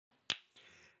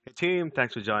Hey team,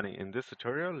 thanks for joining. In this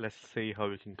tutorial, let's see how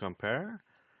we can compare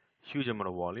huge amount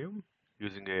of volume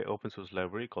using a open source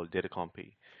library called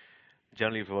datacompy.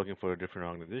 Generally, if you're working for a different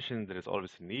organization, there is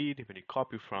always a need when you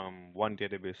copy from one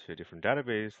database to a different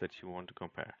database that you want to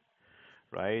compare,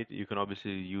 right? You can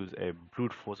obviously use a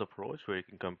brute force approach where you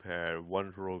can compare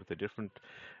one row with a different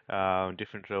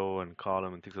row and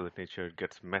column and things of that nature. It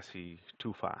gets messy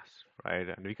too fast, right?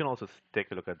 And we can also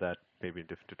take a look at that maybe in a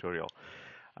different tutorial.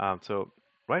 So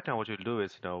right now what you'll do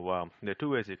is, there are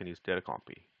two ways you can use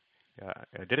datacompy.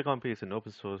 Datacompy is an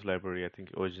open source library, I think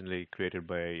originally created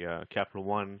by Capital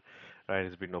One, right?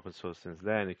 It's been open source since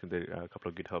then. There are a couple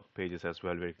of GitHub pages as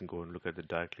well where you can go and look at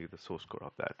directly the source code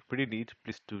of that. Pretty neat.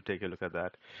 Please do take a look at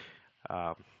that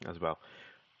um, as well.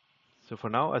 So for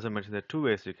now, as I mentioned, there are two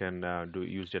ways you can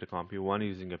use datacompy. One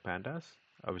using a pandas,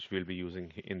 which we'll be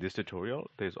using in this tutorial.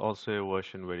 There's also a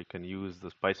version where you can use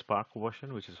the pyspark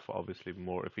version, which is obviously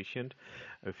more efficient.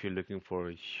 If you're looking for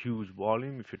a huge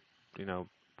volume, if you know,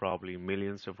 probably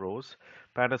millions of rows.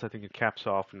 Pandas, I think it caps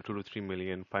off in 2 to 3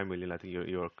 million, 5 million. I think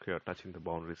you're touching the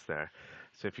boundaries there.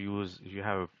 So if you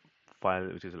have a file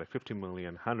which is like 50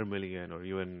 million, 100 million, or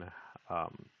even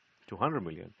 200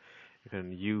 million,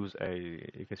 you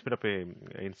can spin up a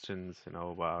instance,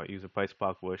 use a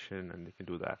PySpark version, and you can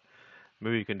do that.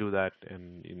 Maybe you can do that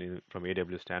from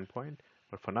AWS standpoint.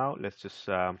 But for now, let's just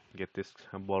get this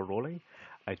ball rolling.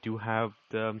 I do have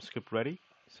the script ready,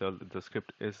 so the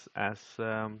script is as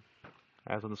on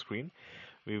the screen.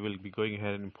 We will be going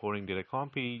ahead and importing data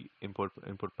compy, import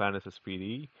pandas as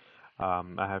PD.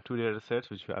 I have two data sets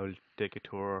which I will take a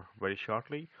tour very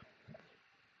shortly.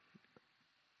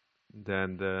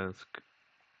 Then the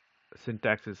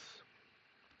syntax is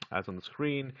as on the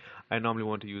screen. I normally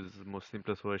want to use the most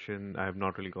simplest version. I have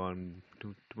not really gone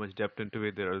too much depth into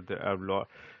it. There are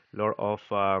lot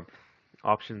of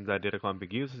options that datacompy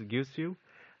gives you,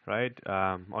 right?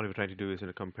 All you're trying to do is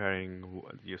comparing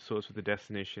your source with the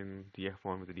destination,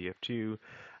 df1 with the df2,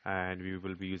 and we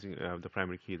will be using the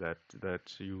primary key that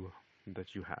you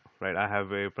have, right? I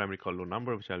have a primary called low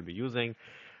number, which I'll be using.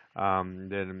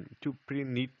 Then two pretty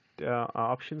neat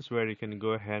options where you can go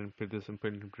ahead and put this and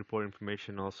report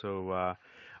information, also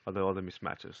all the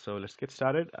mismatches. So let's get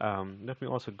started. Let me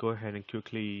also go ahead and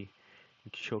quickly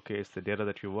showcase the data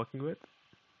that you're working with.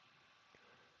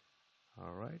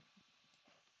 All right,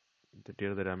 the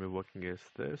data that I'm working is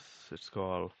this. It's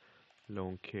called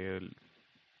loan k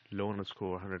loan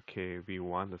underscore 100k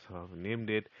v1. That's how I named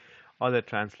it. All that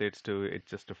translates to it's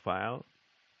just a file.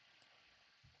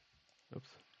 Oops.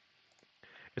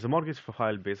 It's a mortgage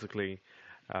file basically.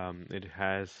 It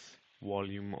has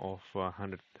volume of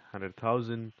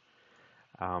 100,000.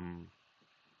 Um,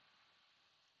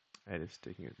 and it's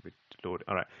taking a bit to load.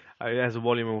 All right, it has a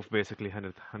volume of basically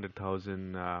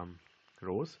 100,000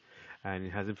 rows, and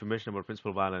it has information about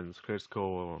principal balance, credit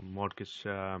score, mortgage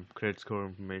credit score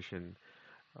information.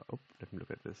 Oh, let me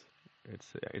look at this.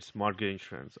 It's mortgage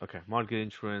insurance. Okay, mortgage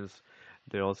insurance.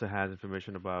 There also has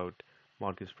information about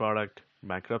mortgage product,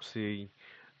 bankruptcy,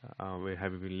 where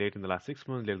have you been late in the last 6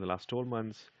 months, late in the last 12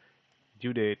 months,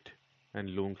 due date,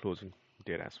 and loan closing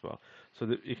date as well.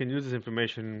 So you can use this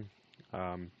information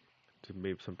um, to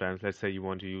maybe sometimes, let's say you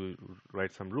want to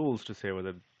write some rules to say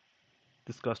whether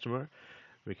this customer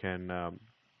we can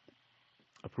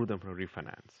approve them for a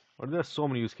refinance. Or there are so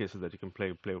many use cases that you can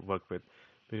work with.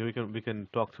 We can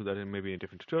talk through that in maybe a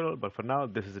different tutorial. But for now,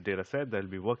 this is a data set that I'll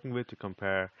be working with to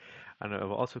compare. And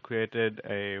I've also created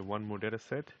a one more data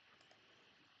set,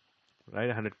 right?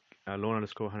 100 loan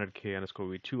underscore 100k underscore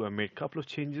v2. I made a couple of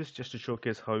changes just to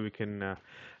showcase how we can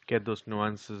get those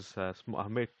nuances. I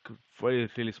made very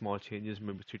really small changes,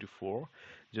 maybe 3 to 4,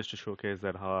 just to showcase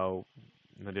that how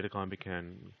the data compy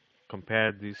can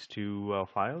compare these two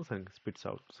files and spits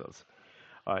out results.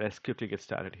 All right, let's quickly get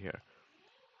started here.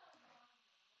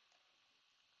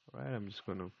 All right, I'm just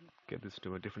going to get this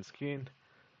to a different screen.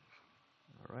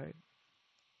 All right.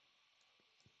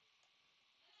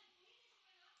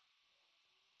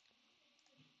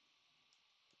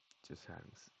 Just having.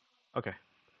 Okay,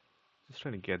 just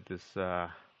trying to get this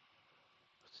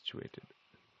situated.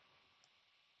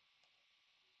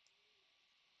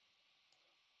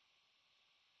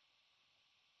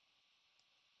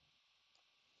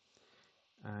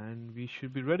 And we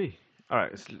should be ready. All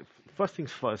right, first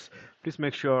things first, please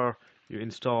make sure you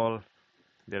install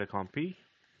datacompy.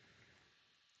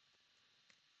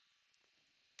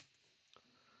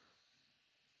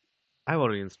 I've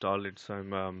already installed it, so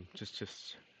I'm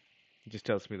just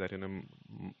tells me that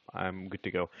I'm good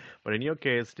to go. But in your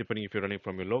case, depending if you're running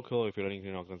from your local, if you're running in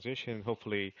an organization,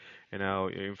 hopefully your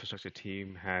infrastructure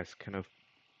team has kind of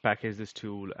package this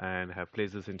tool and have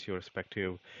placed this into your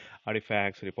respective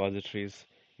artifacts, repositories?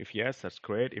 If yes, that's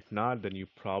great. If not, then you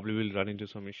probably will run into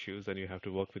some issues and you have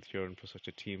to work with your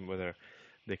infrastructure team whether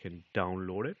they can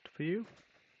download it for you.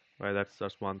 Right,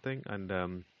 that's one thing.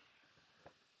 And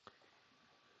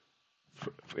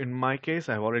in my case,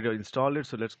 I've already installed it,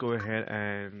 so let's go ahead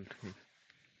and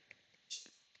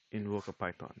invoke a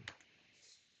Python.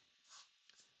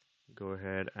 Go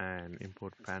ahead and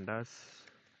import pandas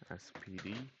as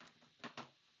PD.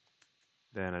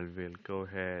 Then I will go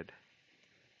ahead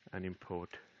and import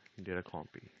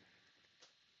datacompy.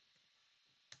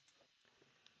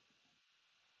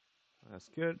 That's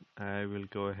good. I will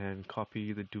go ahead and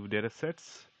copy the two data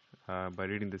sets by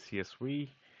reading the CSV.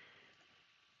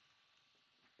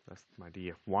 That's my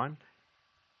DF1.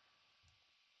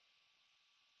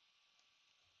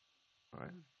 All right,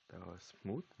 that was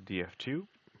smooth. DF2.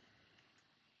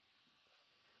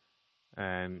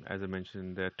 And as I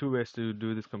mentioned, there are two ways to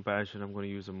do this comparison. I'm going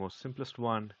to use the most simplest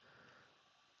one.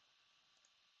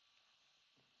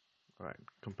 All right,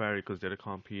 compare equals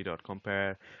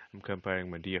datacompy.Compare. I'm comparing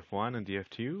my DF1 and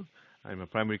DF2, and my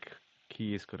primary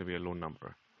key is going to be a low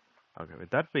number. Okay, with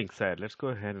that being said, let's go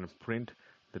ahead and print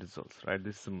the results, right?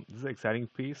 This is an exciting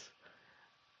piece.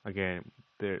 Again,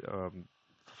 there,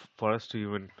 for us to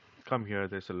even come here,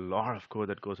 there's a lot of code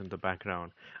that goes in the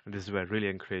background, and this is where I really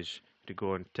encourage you to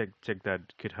go and check that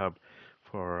GitHub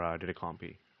for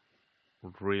datacompy.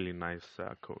 Really nice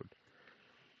code.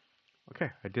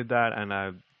 Okay, I did that,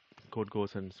 and code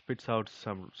goes and spits out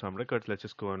some records. Let's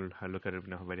just go and look at it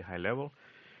in a very high level.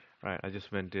 Right, I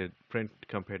just went did print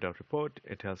compare.report.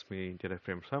 It tells me data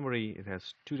frame summary. It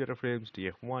has two data frames,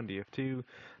 df1, df2.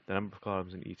 The number of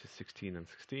columns in each is 16 and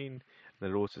 16.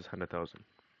 The rows is 100,000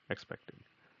 expected.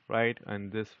 Right,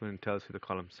 and this one tells you the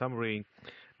column summary,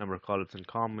 number of columns in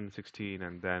common 16,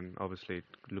 and then obviously it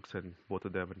looks at both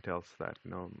of them and tells that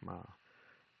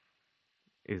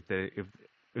is there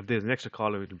if there's an extra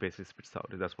column, it basically spits out.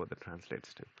 That's what that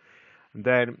translates to.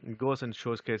 Then it goes and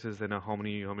shows cases, how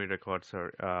many records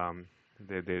are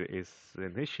there is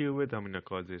an issue with, how many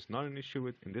records there is not an issue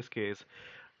with. In this case,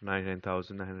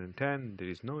 99,910, there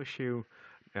is no issue.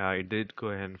 It did go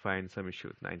ahead and find some issue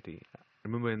with 90.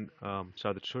 Remember in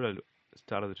start of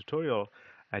the tutorial,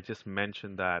 I just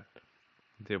mentioned that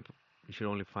you should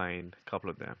only find a couple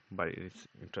of them, but it's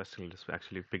interestingly this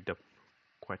actually picked up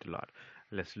quite a lot.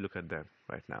 Let's look at them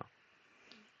right now.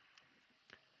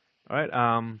 All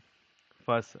right.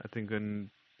 First, I think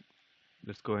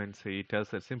let's go ahead and say it tells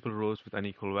that simple rows with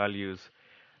unequal values,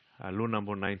 low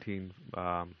number 19,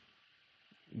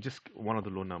 just one of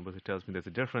the low numbers. It tells me there's a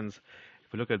difference.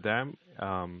 If we look at them,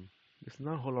 there's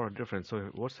not a whole lot of difference. So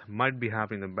what might be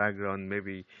happening in the background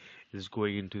maybe is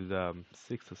going into the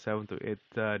sixth or seventh or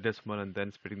eighth decimal and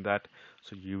then splitting that.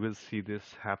 So you will see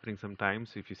this happening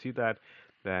sometimes. If you see that,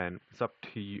 then it's up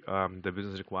to you, the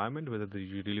business requirement whether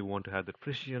you really want to have that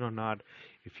precision or not.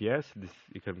 If yes,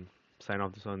 you can sign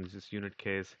off this on this unit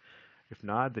case. If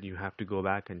not, then you have to go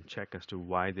back and check as to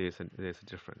why there's a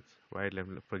difference, right?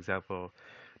 For example,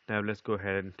 now let's go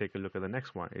ahead and take a look at the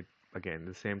next one. It again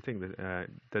the same thing.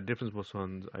 The difference was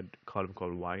on a column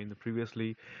called Y in the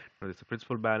previously. Now there's a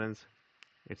principal balance.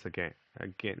 It's again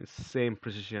it's the same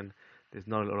precision. There's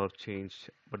not a lot of change,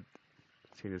 but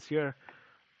see this here,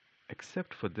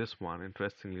 except for this one.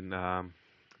 Interestingly,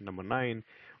 number 9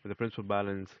 with the principal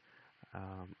balance.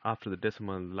 After the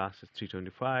decimal, the last is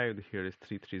 325. Here is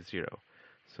 330.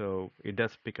 So it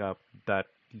does pick up that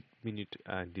minute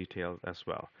detail as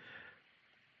well.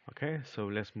 Okay, so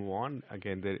let's move on.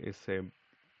 Again, there is a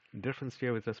difference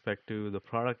here with respect to the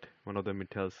product. One of them, it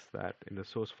tells that in the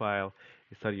source file,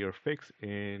 it's 30-year fix.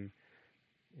 In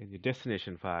your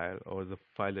destination file or the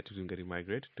file that you're getting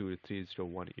migrated to,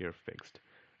 301-year fixed.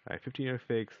 Right, 15-year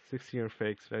fix, 16-year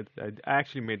fix. Right? I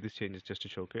actually made these changes just to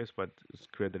showcase, but it's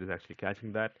great that it's actually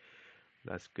catching that.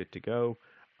 That's good to go.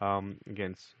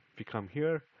 Again, if we come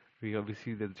here, we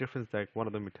see the difference. Like one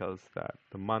of them, it tells that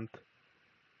the month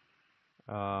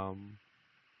um,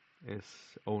 is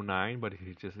 09, but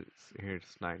here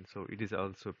it's 9. So it is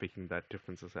also picking that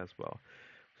differences as well.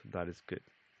 So that is good.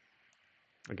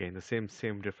 Again, the same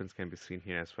difference can be seen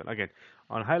here as well. Again,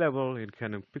 on high level, it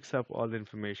kind of picks up all the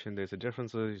information. There's a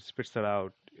difference, it spits that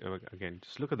out. Again,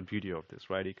 just look at the beauty of this,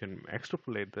 right? You can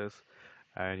extrapolate this,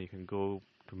 and you can go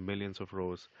to millions of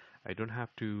rows. I don't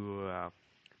have to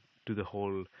do the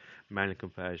whole manual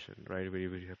comparison, right? Where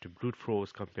you have to brute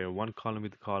force compare one column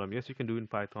with the column. Yes, you can do in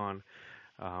Python.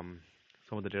 Some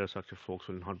of the data structure folks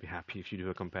will not be happy if you do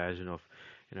a comparison of,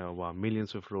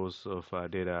 millions of rows of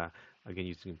data again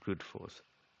using brute force.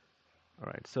 All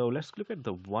right, so let's look at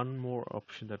the one more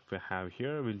option that we have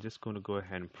here. We're just going to go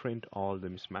ahead and print all the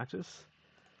mismatches.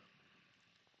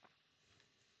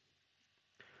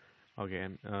 Okay,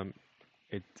 and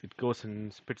it goes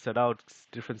and spits that out,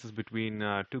 differences between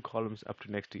two columns up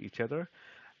to next to each other.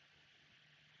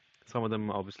 Some of them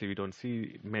obviously we don't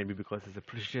see, maybe because it's a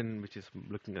precision, which is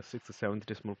looking at 6th or 7th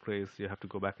decimal place. You have to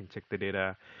go back and check the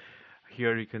data.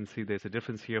 Here you can see there's a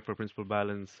difference here for principal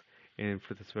balance, and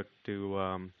with respect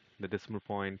to the decimal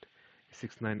point,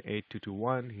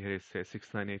 698221. Here it says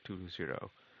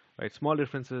 698220. Right, small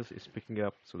differences is picking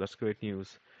up, so that's great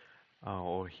news.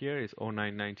 Over here is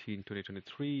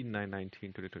 0919-2023,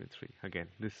 919-2023. Again,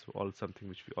 this is all something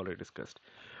which we already discussed.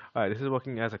 All right, this is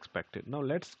working as expected. Now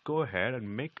let's go ahead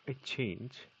and make a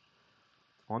change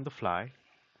on the fly.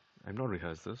 I've not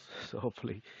rehearsed this, so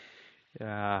hopefully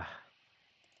uh,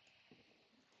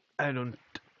 I don't,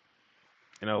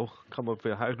 come up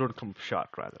with, I don't come up short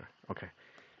rather. Okay,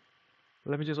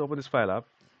 let me just open this file up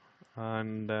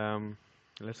and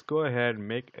let's go ahead and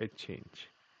make a change,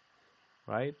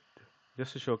 right?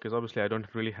 Just to showcase, obviously I don't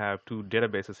really have two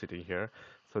databases sitting here,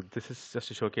 so this is just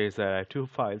to showcase that I have two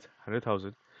files,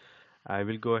 100,000. I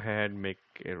will go ahead and make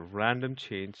a random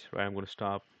change, right? I'm going to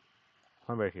stop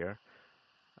somewhere here.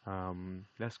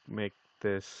 Let's make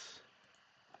this,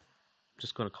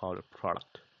 just going to call it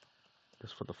product,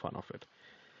 just for the fun of it.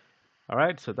 All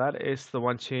right, so that is the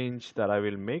one change that I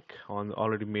will make on the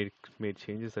already made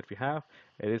changes that we have.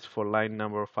 It is for line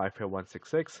number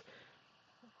 55166,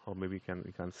 or maybe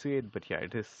we can see it, but yeah,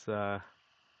 it is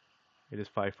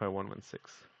 55116.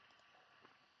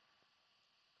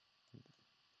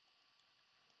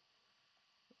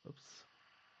 Oops.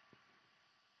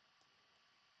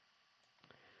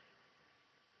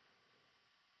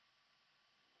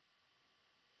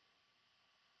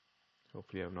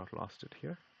 Hopefully I've not lost it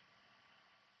here.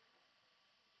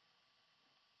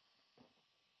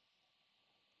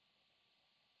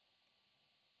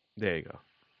 There you go.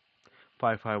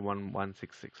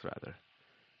 551166 rather.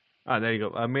 Ah, there you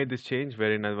go. I made this change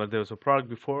very nice. Well, there was a product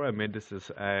before. I made this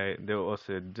as there was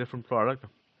a different product,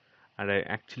 and I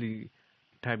actually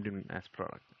typed in as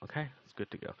product. Okay, it's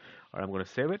good to go. All right, I'm going to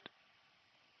save it.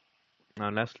 Now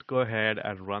let's go ahead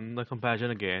and run the comparison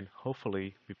again.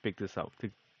 Hopefully we pick this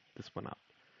one up.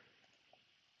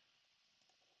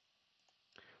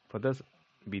 For this,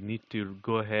 we need to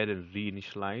go ahead and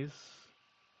reinitialize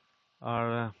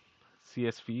our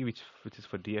CSV, which is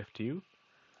for DF2.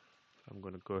 I'm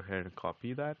going to go ahead and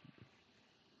copy that,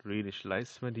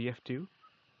 reinitialize my DF2.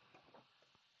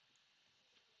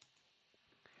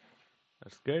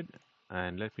 That's good.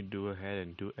 And let me go ahead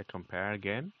and do a compare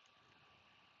again.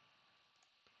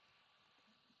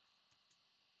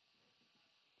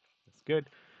 That's good.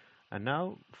 And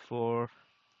now for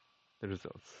the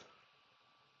results.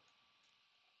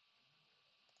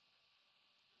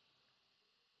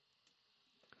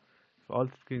 If all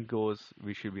things goes,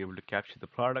 we should be able to capture the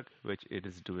product, which it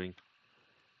is doing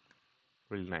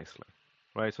really nicely.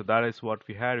 Right, so that is what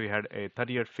we had. We had a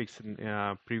 30-year fix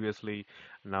previously.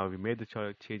 Now we made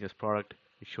the change as product.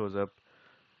 It shows up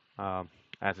um,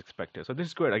 as expected. So this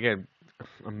is great. Again,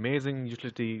 amazing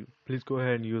utility. Please go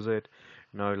ahead and use it.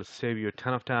 It'll save you a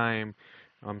ton of time.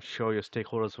 I'm sure your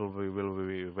stakeholders will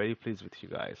be very pleased with you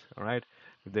guys. All right.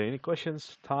 If there are any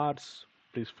questions, thoughts,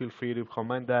 please feel free to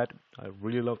comment that. I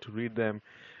really love to read them.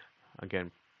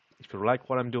 Again, if you like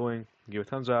what I'm doing, give a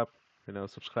thumbs up.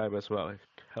 Subscribe as well. It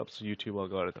helps the YouTube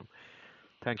algorithm.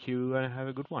 Thank you and have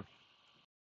a good one.